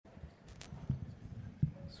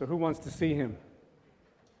So who wants to see him?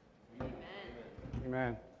 Amen.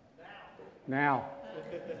 Amen. Now.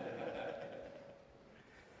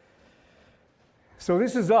 So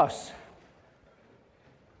this is us.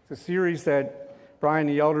 It's a series that Brian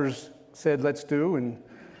and the elders said let's do, and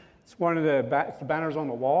it's one of the banners on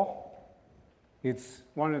the wall. It's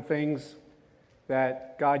one of the things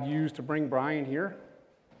that God used to bring Brian here,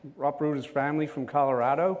 uproot his family from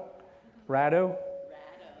Colorado, Rado,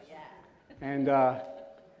 yeah. and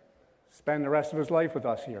spend the rest of his life with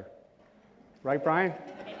us here. Right, Brian?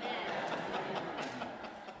 Amen.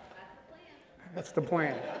 That's the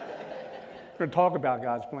plan. We're going to talk about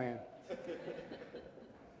God's plan.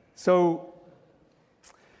 So,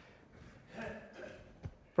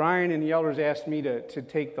 Brian and the elders asked me to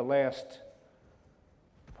take the last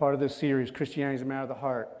part of this series, Christianity is a Matter of the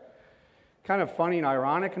Heart. Kind of funny and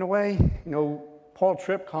ironic in a way. You know, Paul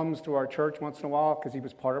Tripp comes to our church once in a while because he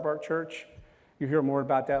was part of our church. You'll hear more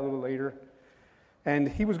about that a little later. And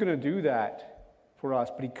he was going to do that for us,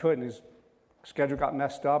 but he couldn't. His schedule got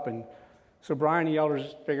messed up. And so Brian and the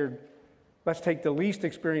elders figured, let's take the least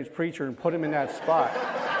experienced preacher and put him in that spot.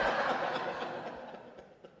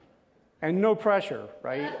 And no pressure,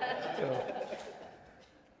 right?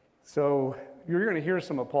 So you're going to hear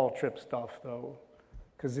some of Paul Tripp's stuff, though,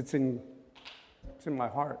 because it's in my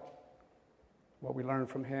heart, what we learned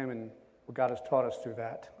from him and what God has taught us through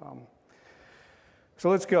that. So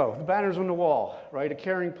let's go. The banner's on the wall, right? A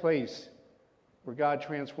caring place where God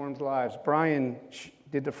transforms lives. Brian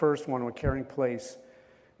did the first one, A Caring Place.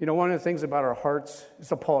 You know, one of the things about our hearts,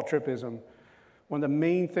 it's a Paul Trippism, one of the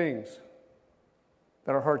main things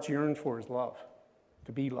that our hearts yearn for is love,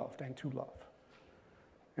 to be loved and to love.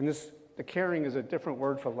 And the caring is a different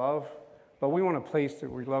word for love, but we want a place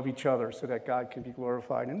that we love each other so that God can be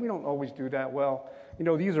glorified. And we don't always do that well. You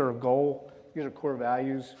know, these are a goal. These are core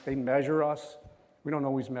values. They measure us. We don't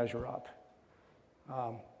always measure up.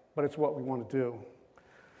 But it's what we want to do.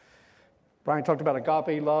 Brian talked about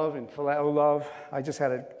agape love and phileo love. I just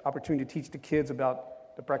had an opportunity to teach the kids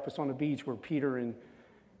about the breakfast on the beach where Peter and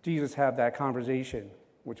Jesus have that conversation,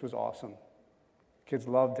 which was awesome. Kids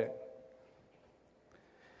loved it.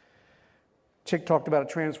 Chick talked about it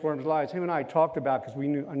transforms lives. Him and I talked about, because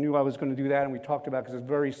I knew I was going to do that, and we talked about because it's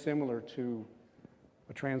very similar to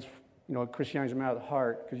Christianity is a matter of the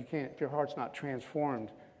heart, because if your heart's not transformed,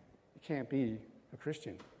 you can't be a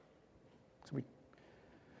Christian. So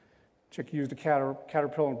Chick used the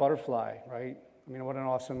caterpillar and butterfly, right? I mean, what an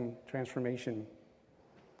awesome transformation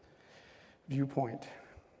viewpoint.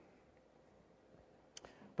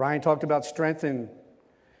 Brian talked about strength and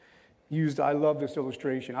I love this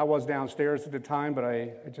illustration. I was downstairs at the time, but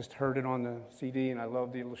I just heard it on the CD, and I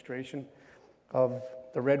love the illustration of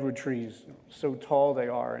the redwood trees, so tall they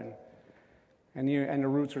are, and the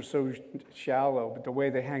roots are so shallow, but the way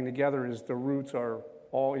they hang together is the roots are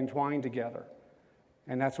all entwined together.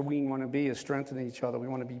 And that's what we want to be, is strengthen each other. We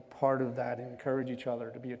want to be part of that and encourage each other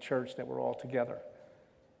to be a church that we're all together.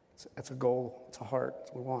 It's a goal. It's a heart.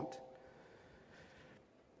 It's what we want.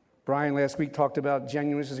 Brian last week talked about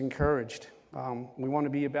genuineness is encouraged. We want to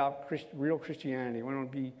be about real Christianity. We want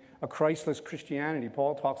to be a Christless Christianity.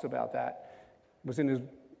 Paul talks about that. It was in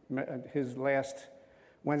his last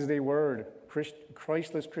Wednesday word,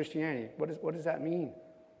 Christless Christianity. What does that mean?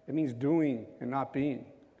 It means doing and not being.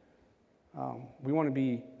 We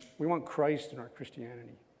want Christ in our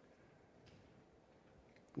Christianity.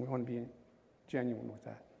 We want to be genuine with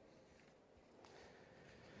that.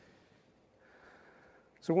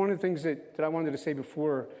 So one of the things that I wanted to say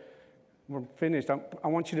before we're finished, I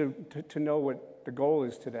want you to know what the goal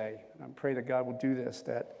is today. I pray that God will do this,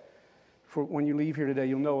 that when you leave here today,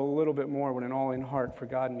 you'll know a little bit more what an all-in heart for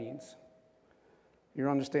God means.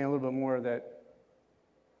 You'll understand a little bit more that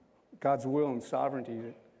God's will and sovereignty,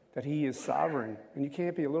 that He is sovereign. And you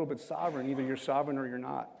can't be a little bit sovereign. Either you're sovereign or you're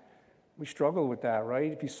not. We struggle with that,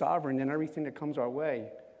 right? If He's sovereign, then everything that comes our way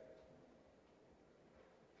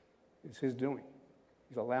is His doing.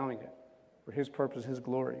 He's allowing it for His purpose, His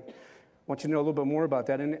glory. I want you to know a little bit more about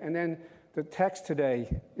that. And then the text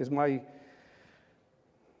today is my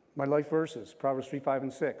life verses, Proverbs 3, 5,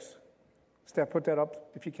 and 6. Steph, put that up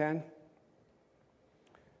if you can.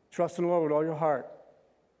 Trust in the Lord with all your heart.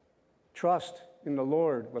 Trust in the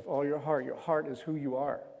Lord with all your heart. Your heart is who you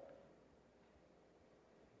are.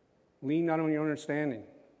 Lean not on your understanding.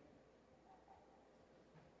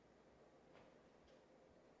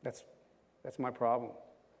 That's my problem.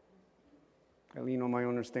 I lean on my own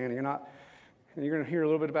understanding. And you're going to hear a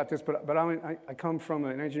little bit about this, but I come from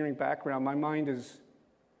an engineering background. My mind is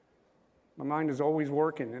always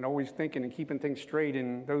working and always thinking and keeping things straight,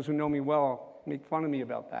 and those who know me well make fun of me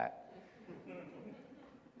about that.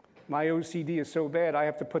 My OCD is so bad, I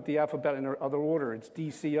have to put the alphabet in other order. It's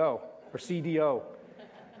DCO or CDO.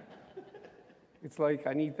 It's like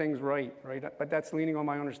I need things right? But that's leaning on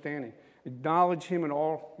my understanding. Acknowledge him in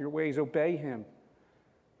all your ways. Obey him.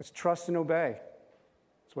 It's trust and obey.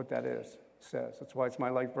 That's what that is. It says. That's why it's my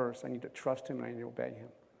life verse. I need to trust him and I need to obey him.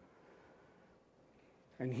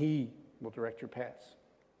 And he will direct your paths.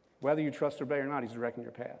 Whether you trust or obey or not, he's directing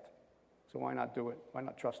your path. So why not do it? Why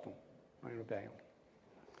not trust him? Why not obey him?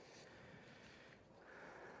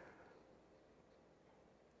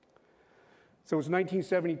 So it was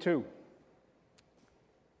 1972.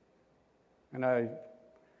 And a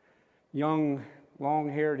young,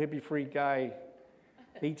 long-haired, hippie freak guy,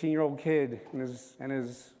 18-year-old kid, and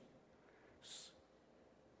his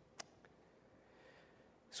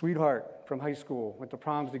sweetheart from high school went to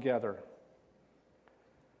proms together.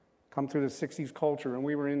 Come through the 60s culture, and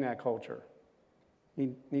we were in that culture.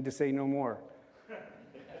 Need to say no more.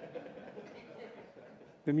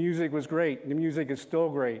 The music was great. The music is still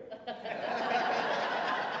great.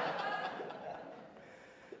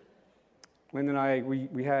 Linda and I,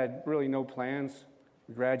 we had really no plans.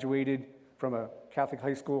 We graduated from a Catholic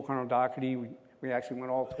high school, Colonel Doherty. We actually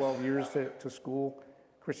went all 12 years to school,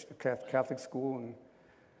 Christian Catholic school, and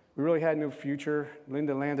we really had no future.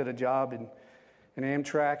 Linda landed a job in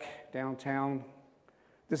Amtrak downtown.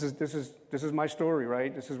 This is my story,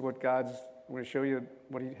 right? This is what God's. I'm going to show you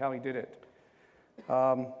how He did it.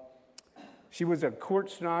 She was a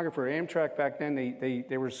court stenographer. Amtrak back then,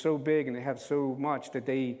 they were so big and they had so much that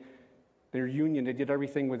their union, they did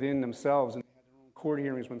everything within themselves, and they had their own court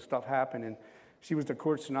hearings when stuff happened, and she was the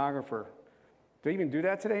court stenographer. Do they even do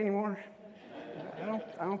that today anymore?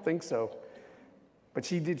 I don't think so. But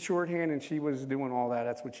she did shorthand, and she was doing all that.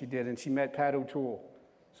 That's what she did, and she met Pat O'Toole.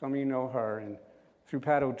 Some of you know her, and through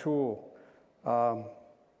Pat O'Toole, God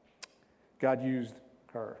used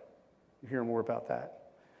her. You hear more about that.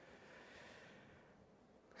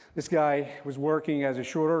 This guy was working as a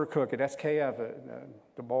short order cook at SKF,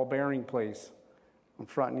 the ball bearing place on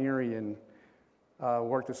Front and Erie, and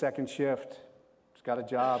worked the second shift. Just got a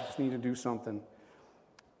job, just needed to do something.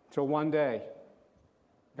 Until one day,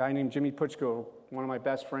 a guy named Jimmy Puchko, one of my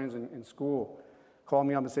best friends in school, called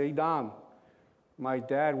me up and said, "Hey, Dom, my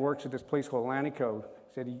dad works at this place called Lanico."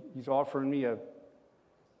 He said he's offering me an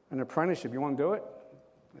apprenticeship. You want to do it?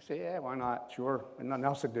 I said, "Yeah, why not? Sure. And nothing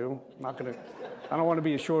else to do. I don't want to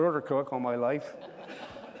be a short order cook all my life."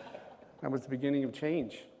 That was the beginning of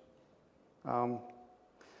change.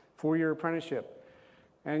 4-year apprenticeship.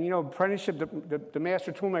 And apprenticeship, the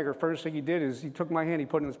master toolmaker, first thing he did is he took my hand, he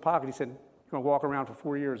put it in his pocket. He said, "You're going to walk around for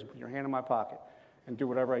 4 years and put your hand in my pocket and do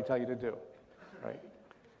whatever I tell you to do." Right?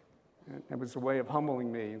 And it was a way of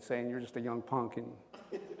humbling me and saying, "You're just a young punk and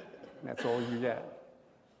that's all you get."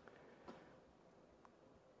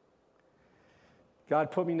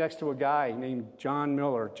 God put me next to a guy named John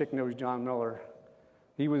Miller. Chick knows John Miller.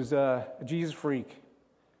 He was a Jesus freak.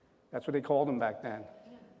 That's what they called him back then,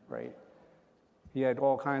 right? He had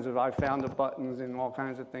all kinds of, I found the buttons and all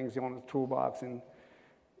kinds of things on his toolbox, and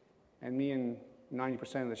me and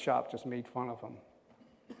 90% of the shop just made fun of him.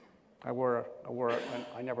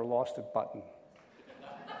 I never lost a button.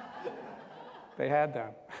 They had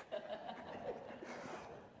them.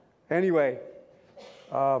 Anyway,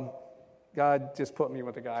 God just put me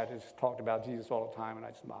with a guy that just talked about Jesus all the time, and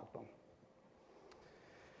I just mocked him.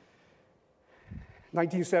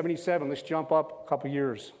 1977, let's jump up a couple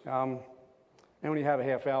years. I only have a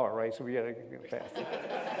half hour, right? So we got to go fast.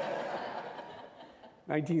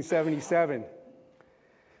 1977.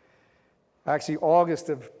 Actually, August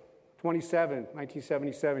of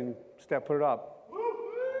 1977, Steph, put it up.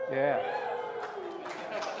 Yeah.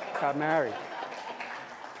 Got married.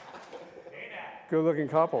 Good-looking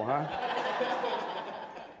couple, huh?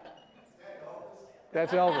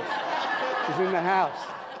 That's Elvis. He's in the house.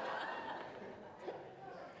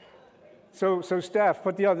 So Steph,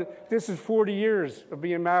 this is 40 years of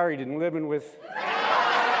being married and living with.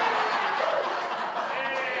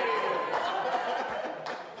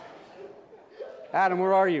 Adam,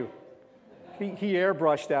 where are you? He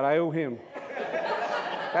airbrushed that. I owe him.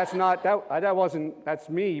 That's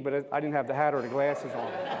me, but I didn't have the hat or the glasses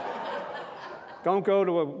on. Don't go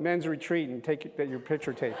to a men's retreat and get your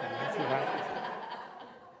picture taken. That's what happens.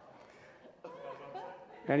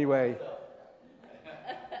 Anyway,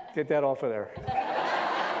 get that off of there.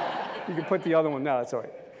 You can put the other one. No, that's all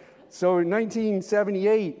right. So in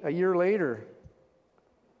 1978, a year later,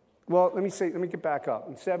 well, let me get back up.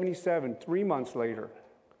 In 77, 3 months later,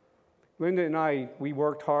 Linda and I, we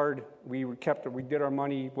worked hard. We did our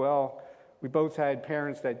money well. We both had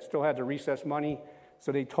parents that still had the recess money,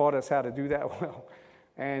 so they taught us how to do that well.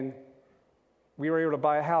 And we were able to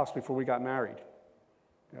buy a house before we got married,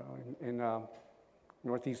 in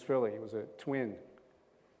Northeast Philly. It was a twin.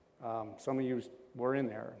 Some of you were in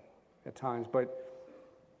there at times, but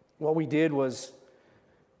what we did was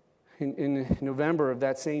in November of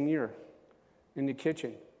that same year, in the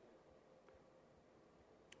kitchen,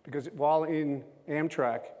 because while in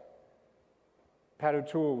Amtrak, Pat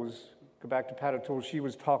O'Toole go back to Pat O'Toole, she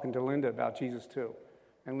was talking to Linda about Jesus too,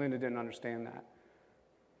 and Linda didn't understand that.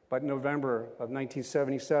 But in November of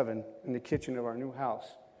 1977, in the kitchen of our new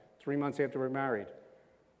house, 3 months after we were married,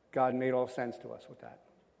 God made all sense to us with that.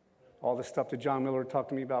 All the stuff that John Miller talked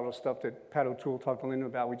to me about, all the stuff that Pat O'Toole talked to Linda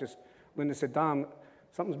about, Linda said, Dom,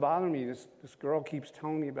 something's bothering me. This girl keeps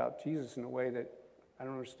telling me about Jesus in a way that I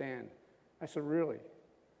don't understand. I said, really?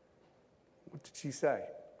 What did she say?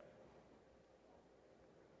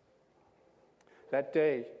 That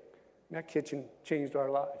day, that kitchen changed our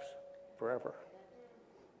lives forever.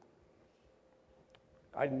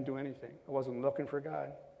 I didn't do anything. I wasn't looking for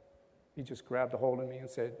God. He just grabbed a hold of me and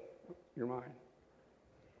said, you're mine.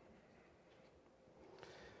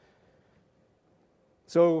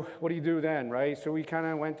 So what do you do then, right? So we kind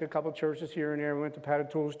of went to a couple churches here and there. We went to Pat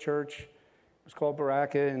O'Toole's church. It was called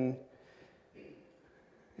Baraka.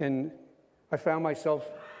 And I found myself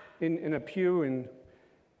in a pew, and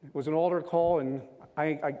it was an altar call, and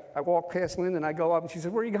I walked past Linda, and I go up, and she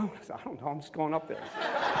said, where are you going? I said, I don't know. I'm just going up there.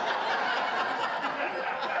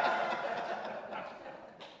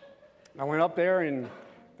 I went up there, and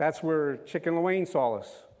that's where Chick and Luane saw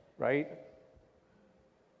us, right?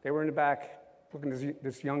 They were in the back looking at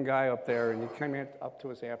this young guy up there, and he came up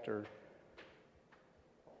to us after.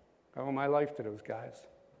 I owe my life to those guys.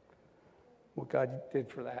 What God did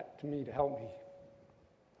for that to me to help me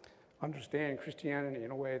understand Christianity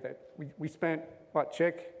in a way that we spent,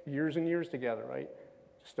 Chick, years and years together, right?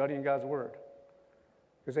 Studying God's Word.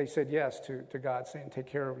 Because they said yes to God saying, take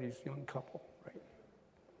care of these young couple, right?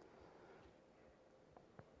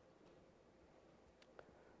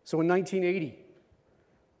 So in 1980,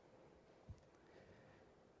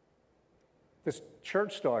 this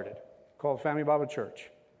church started called Family Bible Church.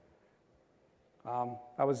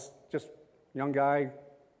 I was just a young guy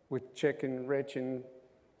with Chick and Rich and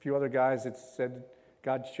a few other guys that said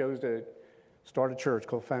God chose to start a church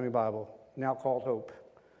called Family Bible, now called Hope.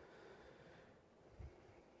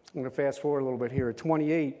 I'm going to fast forward a little bit here. At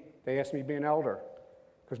 28, they asked me to be an elder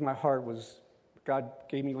because my heart was, God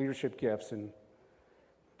gave me leadership gifts, and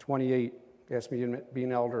 28, they asked me to be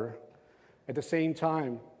an elder. At the same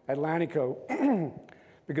time, Atlantico,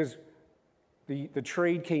 because the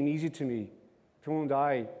trade came easy to me. Tool and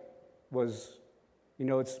die was,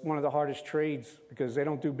 it's one of the hardest trades because they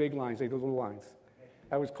don't do big lines, they do little lines.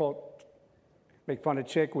 I was called, make fun of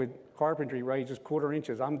Chick with carpentry, right? Just quarter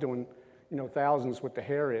inches. I'm doing, thousands what the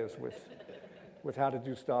hair is with how to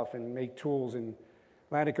do stuff and make tools. And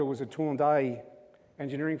Atlantico was a tool and die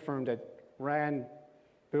engineering firm that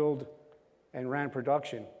build, and ran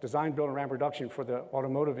production, design, build, and ran production for the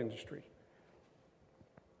automotive industry.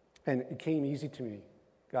 And it came easy to me.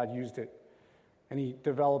 God used it. And he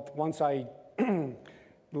developed, once I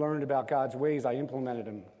learned about God's ways, I implemented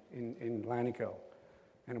them in Atlantico.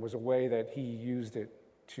 And it was a way that he used it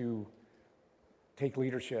to take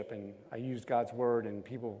leadership. And I used God's word, and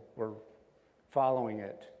people were following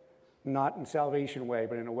it. Not in a salvation way,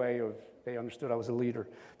 but in a way of they understood I was a leader.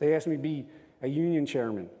 They asked me to be a union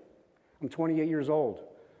chairman. I'm 28 years old.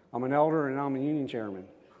 I'm an elder, and I'm a union chairman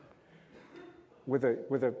with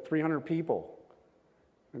a 300 people.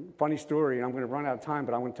 Funny story, and I'm going to run out of time,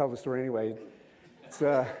 but I'm going to tell the story anyway. It's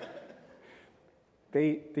the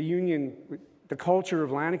union, the culture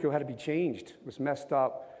of Atlantico had to be changed. It was messed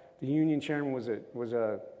up. The union chairman was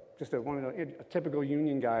a typical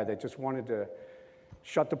union guy that just wanted to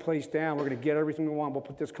shut the place down. We're going to get everything we want. We'll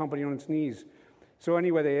put this company on its knees. So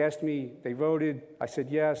anyway, they asked me. They voted. I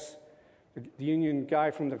said yes. The union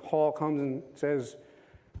guy from the hall comes and says,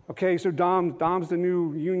 okay, so Dom's the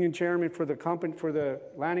new union chairman for the company, for the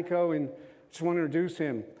Atlantico, and just want to introduce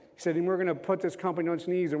him. He said, and we're going to put this company on its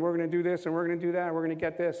knees, and we're going to do this, and we're going to do that, and we're going to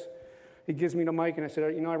get this. He gives me the mic, and I said,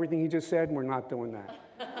 everything he just said, we're not doing that.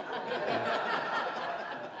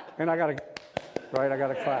 And I got to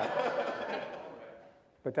clap.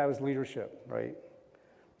 But that was leadership, right?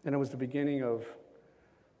 And it was the beginning of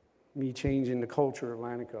me changing the culture of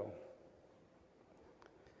Atlantico.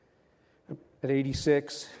 At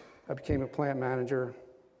 86, I became a plant manager.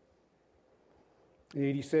 In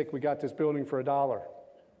 86, we got this building for $1.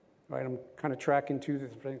 Right? I'm kind of tracking two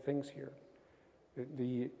different things here.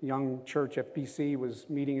 The young church, FBC, was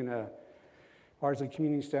meeting in a Ardsley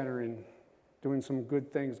Community Center and doing some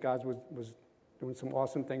good things. God was doing some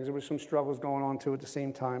awesome things. There were some struggles going on too at the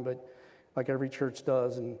same time, but like every church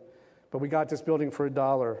does. But we got this building for $1.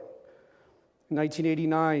 In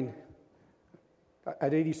 1989,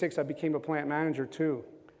 at 86, I became a plant manager too.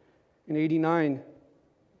 In 89,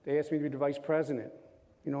 they asked me to be the vice president.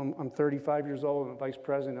 You know, I'm 35 years old. I'm vice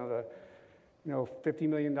president of a, $50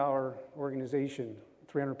 million organization,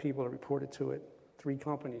 300 people that reported to it, 3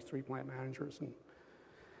 companies, 3 plant managers. And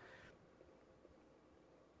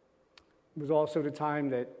it was also the time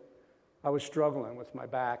that I was struggling with my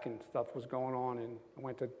back and stuff was going on. And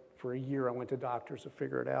for a year, I went to doctors to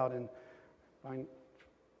figure it out. And I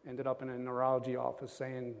ended up in a neurology office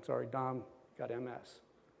saying, sorry, Dom, you got MS.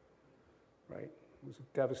 Right? It was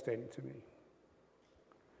devastating to me.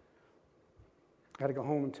 I had to go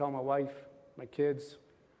home and tell my wife, my kids.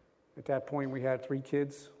 At that point, we had 3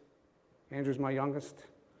 kids. Andrew's my youngest.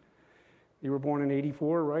 You were born in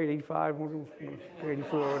 84, right? 85,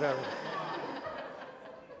 84, whatever.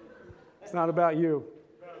 It's not about you.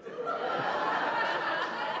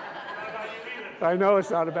 I know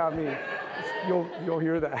it's not about me. You'll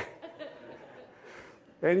hear that.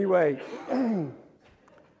 Anyway,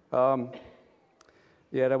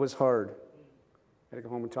 yeah, that was hard. I had to go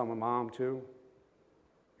home and tell my mom too.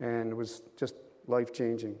 And it was just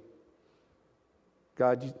life-changing.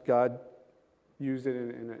 God used it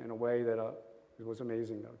in a way that it was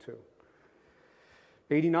amazing, though, too.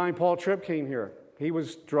 89, Paul Tripp came here. He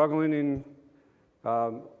was struggling in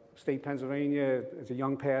state Pennsylvania as a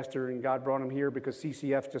young pastor, and God brought him here because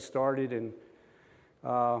CCF just started, and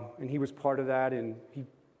he was part of that, and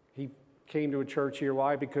he came to a church here.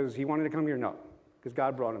 Why? Because he wanted to come here? No, because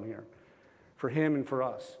God brought him here, for him and for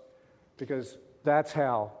us, because that's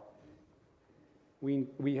how we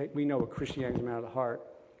know what Christianity is about the heart,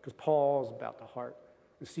 because Paul's about the heart.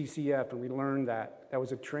 The CCF, and we learned that. That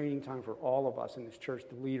was a training time for all of us in this church,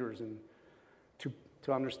 the leaders, and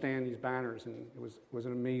to understand these banners. And it was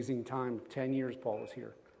an amazing time. 10 years Paul was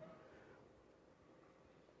here.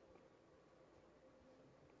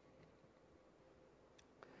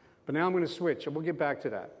 But now I'm going to switch, and we'll get back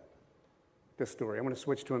to this story. I'm going to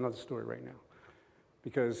switch to another story right now,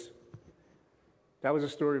 because that was a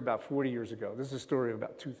story about 40 years ago. This is a story of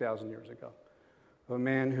about 2,000 years ago, of a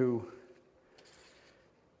man who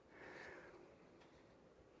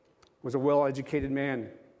was a well-educated man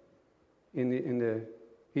in the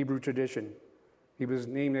Hebrew tradition. He was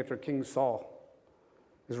named after King Saul.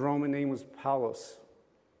 His Roman name was Paulus.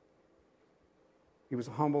 He was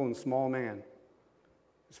a humble and small man.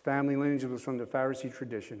 His family lineage was from the Pharisee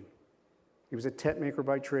tradition. He was a tent maker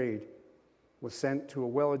by trade, was sent to a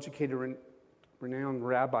well-educated, renowned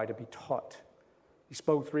rabbi to be taught. He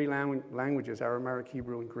spoke 3 languages, Aramaic,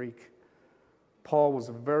 Hebrew, and Greek. Paul was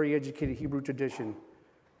a very educated Hebrew tradition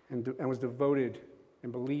and was devoted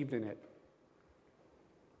and believed in it.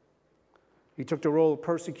 He took the role of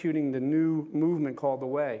persecuting the new movement called the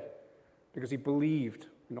Way because he believed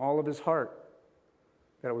in all of his heart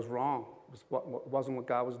that it was wrong. It wasn't what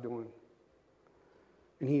God was doing.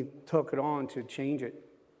 And he took it on to change it.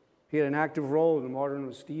 He had an active role in the martyrdom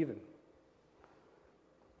of Stephen.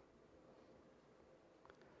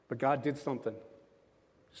 But God did something,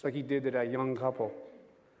 just like he did to that young couple.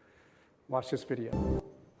 Watch this video.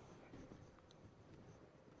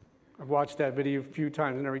 I've watched that video a few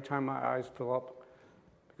times, and every time my eyes fill up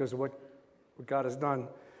because of what God has done.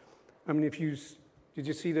 I mean, did you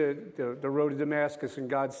see the road to Damascus, and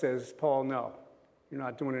God says, Paul, no, you're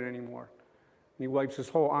not doing it anymore. And he wipes his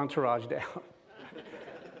whole entourage down.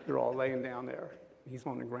 They're all laying down there. He's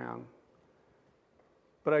on the ground.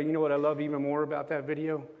 But you know what I love even more about that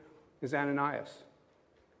video is Ananias,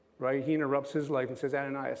 right? He interrupts his life and says,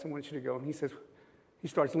 Ananias, I want you to go. And he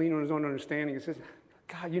starts leaning on his own understanding and says,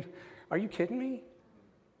 God, are you kidding me?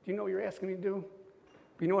 Do you know what you're asking me to do?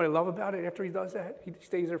 But you know what I love about it? After he does that, he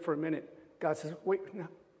stays there for a minute. God says, wait, no,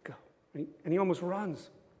 go. And he almost runs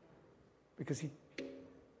because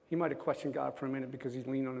he might have questioned God for a minute because he's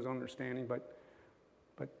leaning on his own understanding, but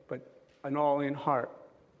an all-in heart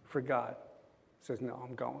for God says, no,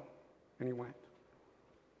 I'm going. And he went.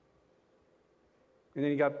 And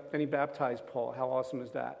then he baptized Paul. How awesome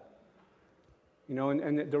is that? You know,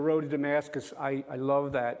 and the road to Damascus, I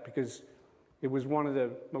love that because it was one of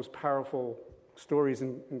the most powerful stories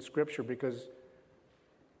in Scripture, because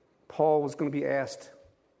Paul was going to be asked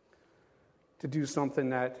to do something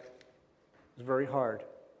that was very hard,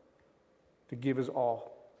 to give his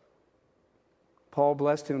all. Paul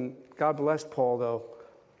blessed him. God blessed Paul, though.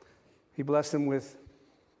 He blessed him with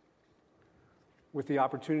the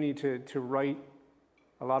opportunity to write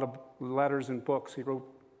a lot of letters and books. He wrote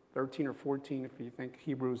 13 or 14, if you think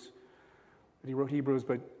Hebrews. But he wrote Hebrews,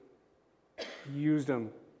 but He used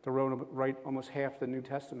them to write almost half the New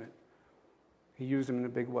Testament. He used them in a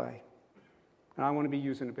big way. And I want to be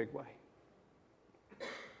used in a big way.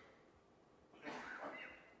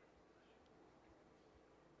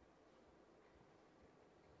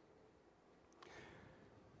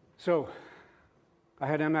 So, I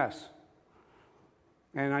had MS,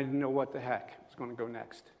 and I didn't know what the heck was going to go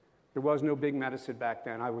next. There was no big medicine back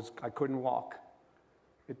then. I couldn't walk.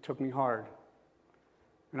 It took me hard.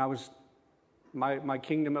 And I was, my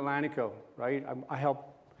kingdom Atlantico, right? I helped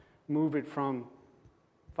move it from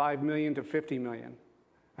 5 million to 50 million.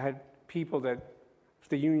 I had people that,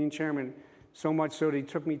 the union chairman, so much so they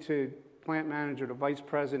took me to plant manager, to vice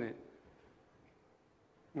president.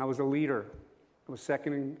 And I was a leader. I was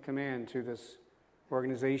second in command to this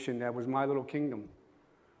organization that was my little kingdom.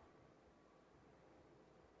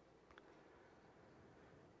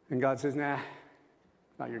 And God says, nah,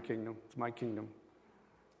 it's not your kingdom, it's my kingdom.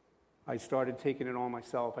 I started taking it on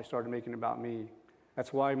myself. I started making it about me.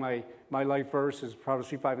 That's why my life verse is Proverbs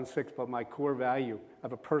 3, 5, and 6, but my core value, I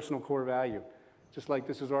have a personal core value. Just like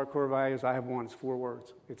this is our core values, I have one, it's 4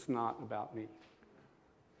 words. It's not about me.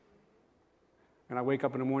 And I wake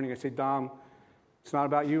up in the morning, I say, Dom, it's not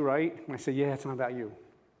about you, right? And I say, yeah, it's not about you.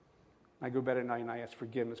 I go to bed at night and I ask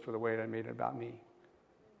forgiveness for the way that I made it about me.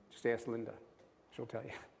 Just ask Linda. She'll tell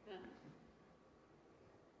you.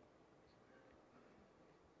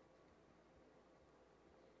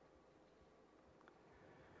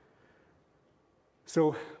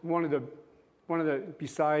 So one of the,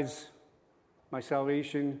 besides my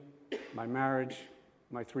salvation, my marriage,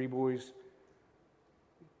 my 3 boys,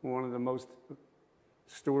 one of the most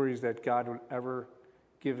stories that God would ever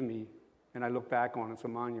give me, and I look back on, it's a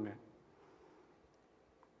monument.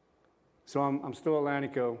 So I'm still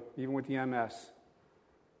Atlantico, even with the MS.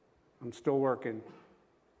 I'm still working.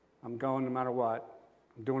 I'm going no matter what.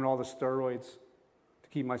 I'm doing all the steroids to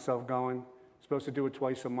keep myself going. Supposed to do it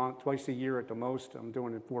twice a month, twice a year at the most. I'm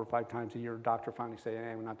doing it 4 or 5 times a year. Doctor finally said,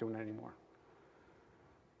 hey, we're not doing that anymore.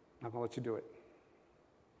 I'm not going to let you do it.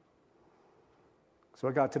 So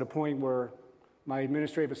I got to the point where my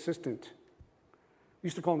administrative assistant, we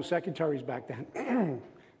used to call them secretaries back then. I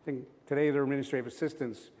think today they're administrative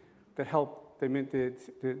assistants that help the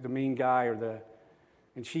main guy and her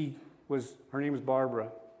name was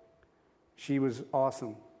Barbara. She was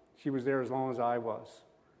awesome. She was there as long as I was.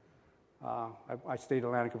 I stayed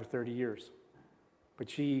at Atlantica for 30 years. But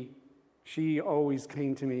she always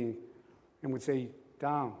came to me and would say,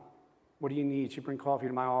 Dom, what do you need? She'd bring coffee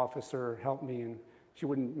to my office or help me, and she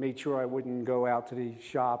made sure I wouldn't go out to the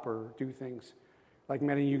shop or do things like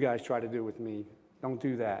many of you guys try to do with me. Don't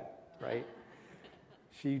do that, right?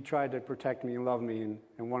 She tried to protect me and love me,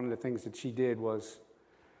 and one of the things that she did was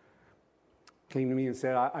came to me and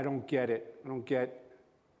said, I don't get it. I don't get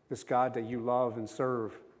this God that you love and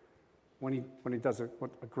serve. When he does a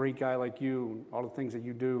great guy like you, all the things that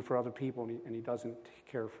you do for other people, and he doesn't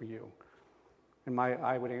care for you. And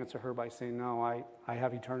I would answer her by saying, no, I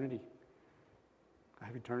have eternity. I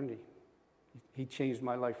have eternity. He changed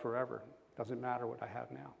my life forever. Doesn't matter what I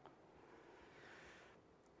have now.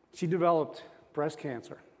 She developed breast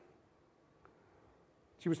cancer.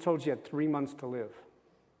 She was told she had 3 months to live.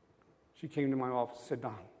 She came to my office and said,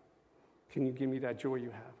 Don, can you give me that joy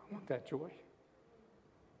you have? I want that joy.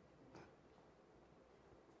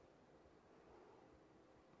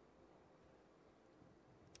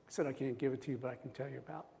 I said, I can't give it to you, but I can tell you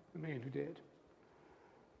about the man who did.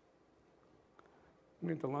 We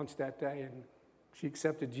went to lunch that day, and she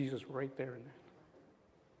accepted Jesus right there and then.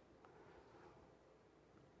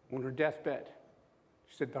 On her deathbed,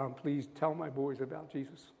 she said, Don, please tell my boys about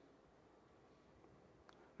Jesus.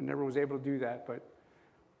 I never was able to do that, but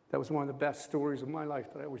that was one of the best stories of my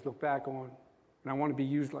life that I always look back on. And I want to be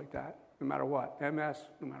used like that, no matter what. MS,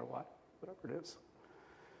 no matter what, whatever it is.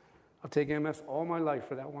 I'll take MS all my life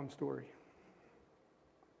for that one story.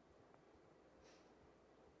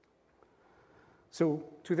 So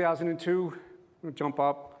 2002, we'll jump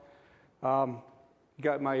up.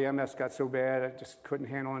 My MS got so bad, I just couldn't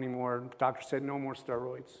handle anymore. The doctor said no more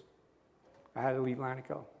steroids. I had to leave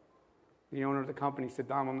Lanico. The owner of the company said,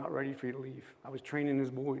 Dom, I'm not ready for you to leave. I was training his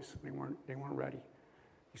boys. They weren't ready.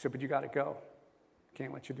 He said, but you got to go. I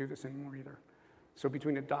can't let you do this anymore either. So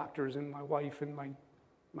between the doctors and my wife and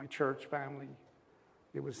my church family,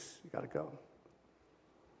 you got to go.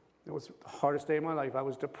 It was the hardest day of my life. I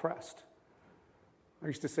was depressed. I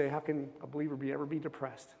used to say, how can a believer ever be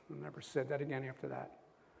depressed? I never said that again after that.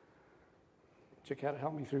 Chick had to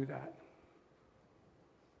help me through that.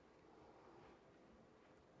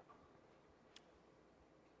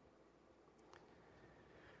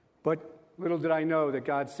 But Little did I know that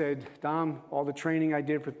God said, Dom, all the training I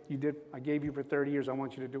gave you for 30 years, I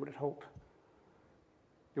want you to do it at Hope.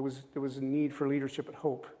 There was a need for leadership at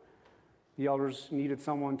Hope. The elders needed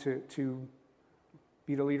someone to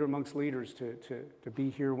be the leader amongst leaders, to be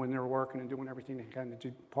here when they're working and doing everything they can, to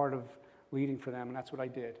do part of leading for them, and that's what I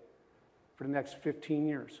did. For the next 15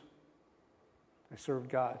 years, I served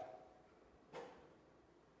God.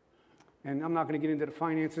 And I'm not going to get into the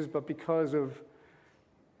finances, but because of,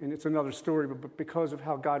 and it's another story, but because of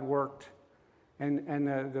how God worked and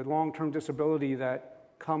the long-term disability that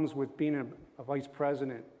comes with being a vice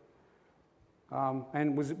president,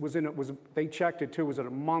 and they checked it too, was it a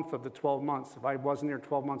month of the 12 months? If I wasn't there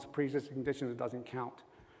 12 months of pre-existing conditions, it doesn't count.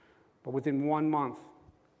 But within 1 month,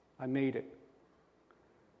 I made it.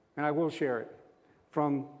 And I will share it.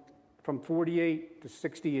 From 48 to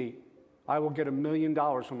 68, I will get $1 million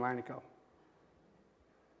from Lanico.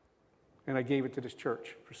 And I gave it to this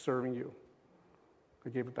church for serving you. I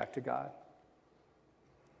gave it back to God.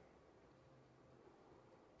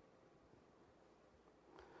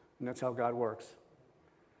 And that's how God works.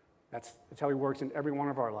 That's how he works in every one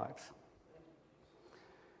of our lives.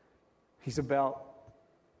 It's about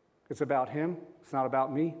him. It's not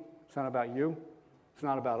about me. It's not about you. It's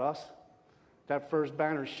not about us. That first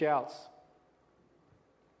banner shouts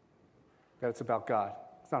that it's about God.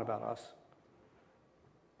 It's not about us.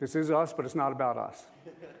 This is us, but it's not about us.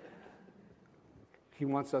 He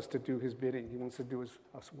wants us to do his bidding. He wants to do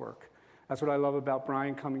us work. That's what I love about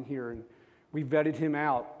Brian coming here. And we vetted him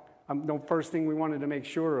out. The first thing we wanted to make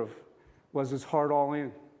sure of was his heart all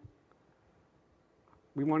in.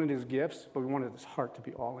 We wanted his gifts, but we wanted his heart to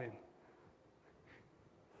be all in.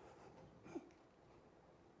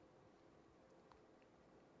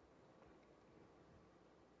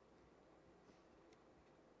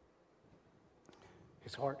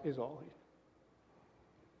 His heart is all in.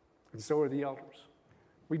 And so are the elders.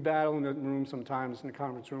 We battle in the room sometimes, in the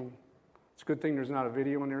conference room. It's a good thing there's not a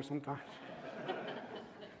video in there sometimes.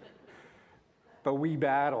 But we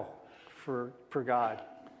battle for God.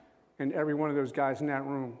 And every one of those guys in that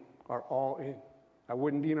room are all in. I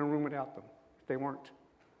wouldn't be in a room without them if they weren't.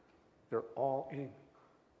 They're all in.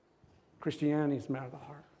 Christianity is a matter of the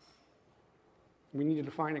heart. We needed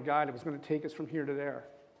to find a guy that was going to take us from here to there,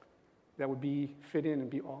 that would fit in and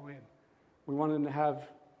be all in. We wanted him to have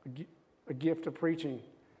a gift of preaching.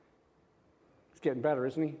 He's getting better,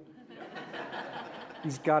 isn't he?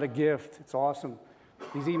 He's got a gift. It's awesome.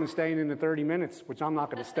 He's even staying in the 30 minutes, which I'm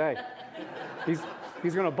not going to stay. He's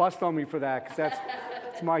going to bust on me for that, because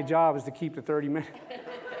that's my job, is to keep the 30 minutes.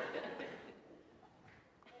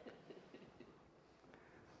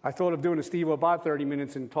 I thought of doing a Steve Obot 30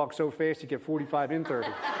 minutes and talk so fast you get 45 in 30.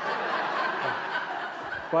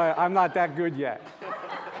 But I'm not that good yet.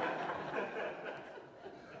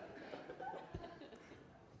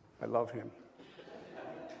 I love him.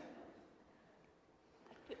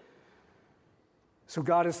 So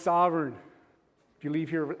God is sovereign. If you leave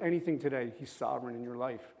here with anything today, he's sovereign in your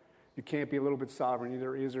life. You can't be a little bit sovereign.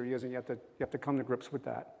 Either he is or he isn't. You have to come to grips with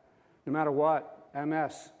that. No matter what,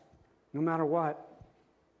 MS, no matter what,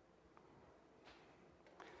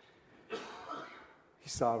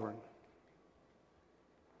 he's sovereign.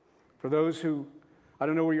 For those who, I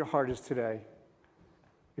don't know where your heart is today.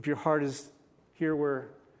 If your heart is here where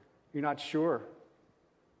you're not sure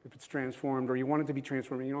if it's transformed, or you want it to be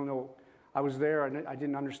transformed and you don't know, I was there and I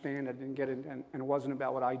didn't understand, I didn't get it, and it wasn't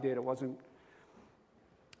about what I did. It wasn't.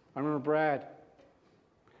 I remember Brad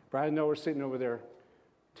and Noah were sitting over there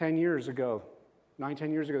 10 years ago. 9,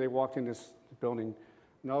 10 years ago, they walked in this building.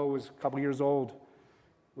 Noah was a couple years old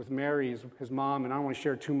with Mary, his mom, and I don't want to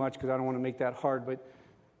share too much because I don't want to make that hard, but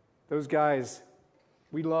those guys,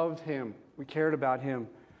 we loved him. We cared about him.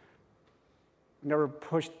 Never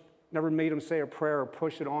made him say a prayer or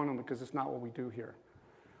push it on him, because it's not what we do here.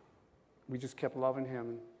 We just kept loving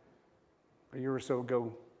him. And a year or so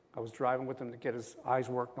ago, I was driving with him to get his eyes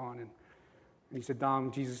worked on, and he said, Dom,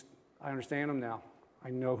 Jesus, I understand him now. I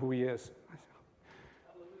know who he is. I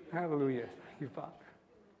said, Hallelujah. Thank you, Father.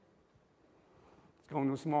 He's going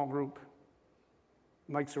to a small group.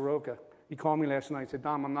 Mike Soroka. He called me last night. He said,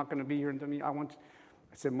 Dom, I'm not going to be here until I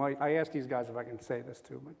said, Mike, I asked these guys if I can say this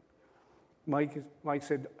too, but Mike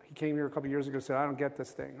said, he came here a couple years ago, said, I don't get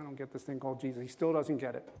this thing. I don't get this thing called Jesus. He still doesn't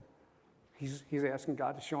get it. He's asking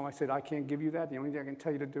God to show him. I said, I can't give you that. The only thing I can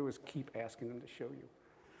tell you to do is keep asking him to show you.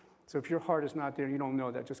 So if your heart is not there and you don't know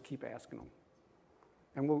that, just keep asking him.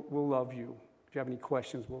 And we'll love you. If you have any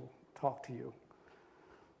questions, we'll talk to you.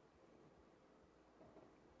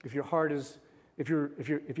 If your heart is, if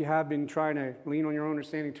you have been trying to lean on your own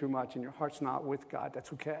understanding too much and your heart's not with God,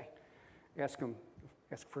 that's okay. Ask him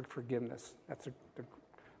Ask for forgiveness. That's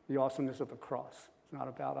the awesomeness of the cross. It's not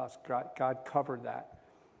about us. God covered that.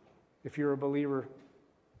 If you're a believer,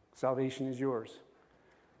 salvation is yours.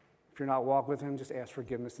 If you're not walking with him, just ask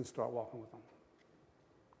forgiveness and start walking with him.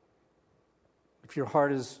 If your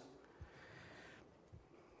heart is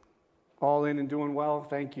all in and doing well,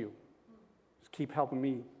 thank you. Just keep helping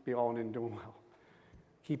me be all in and doing well.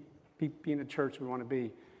 Keep being the church we want to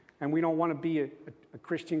be. And we don't want to be a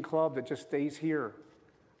Christian club that just stays here.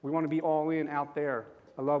 We want to be all in out there.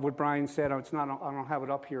 I love what Brian said. I don't have it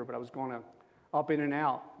up here, but I was going to up in and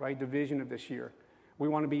out, right? The vision of this year. We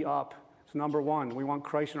want to be up. It's number one. We want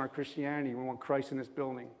Christ in our Christianity. We want Christ in this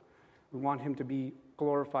building. We want him to be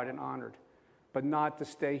glorified and honored, but not to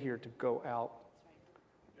stay here, to go out.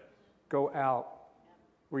 Go out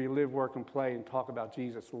where you live, work, and play and talk about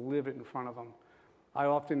Jesus. Live it in front of them. I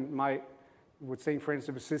often, what St. Francis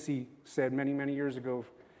of Assisi said many, many years ago,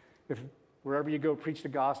 if wherever you go, preach the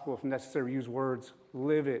gospel. If necessary, use words.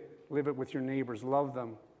 Live it. Live it with your neighbors. Love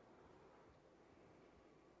them.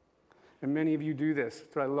 And many of you do this.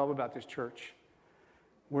 That's what I love about this church.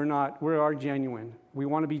 We are genuine. We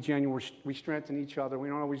want to be genuine. We strengthen each other. We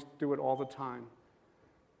don't always do it all the time.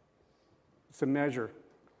 It's a measure.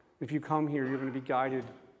 If you come here, you're going to be guided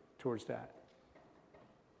towards that.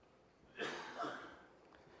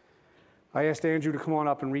 I asked Andrew to come on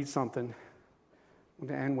up and read something. I'm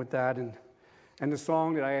going to end with that. And the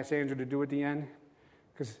song that I asked Andrew to do at the end,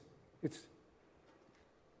 because it's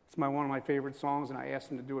one of my favorite songs, and I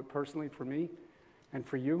asked him to do it personally for me and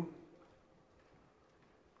for you.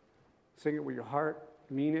 Sing it with your heart,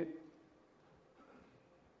 mean it.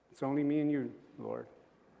 It's only me and you, Lord.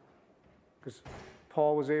 Because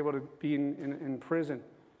Paul was able to be in prison.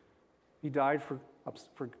 He died for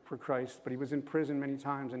Christ, but he was in prison many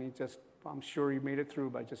times, and I'm sure he made it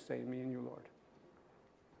through by just saying, me and you, Lord.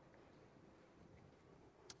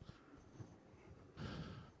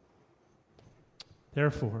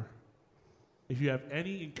 Therefore, if you have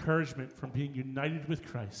any encouragement from being united with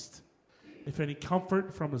Christ, if any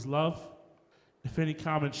comfort from his love, if any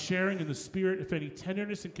common sharing in the Spirit, if any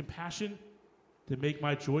tenderness and compassion, then make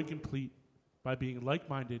my joy complete by being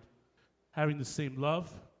like-minded, having the same love,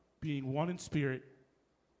 being one in spirit,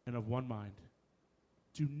 and of one mind.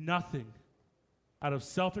 Do nothing out of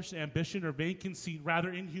selfish ambition or vain conceit,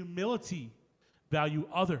 rather in humility value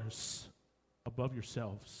others above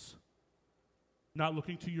yourselves, not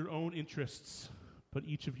looking to your own interests, but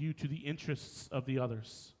each of you to the interests of the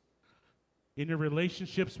others. In your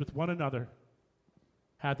relationships with one another,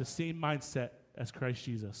 have the same mindset as Christ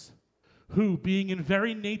Jesus, who, being in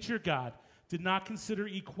very nature God, did not consider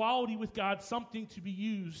equality with God something to be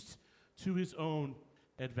used to his own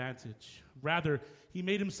advantage. Rather, he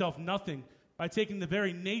made himself nothing by taking the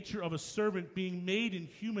very nature of a servant, being made in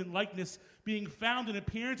human likeness, being found in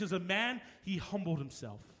appearance as a man, he humbled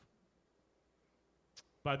himself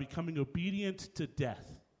by becoming obedient to death,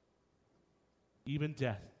 even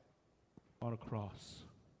death on a cross.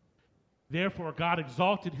 Therefore, God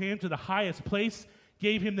exalted him to the highest place,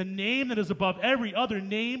 gave him the name that is above every other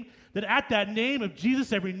name, that at that name of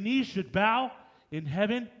Jesus every knee should bow in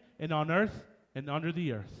heaven and on earth and under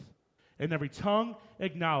the earth, and every tongue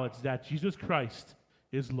acknowledge that Jesus Christ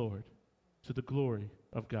is Lord, to the glory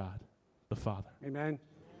of God the Father. Amen.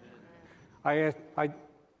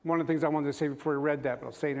 One of the things I wanted to say before I read that, but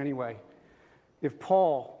I'll say it anyway. If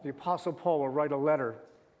Paul, the Apostle Paul, will write a letter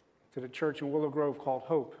to the church in Willow Grove called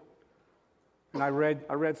Hope, and I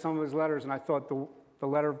read some of his letters, and I thought the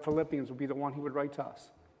letter of Philippians would be the one he would write to us.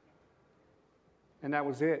 And that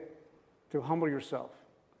was it. To humble yourself,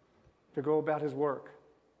 to go about his work,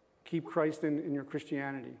 keep Christ in your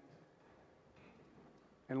Christianity,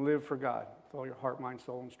 and live for God with all your heart, mind,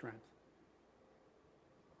 soul, and strength.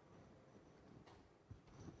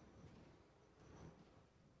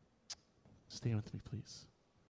 Stand with me, please.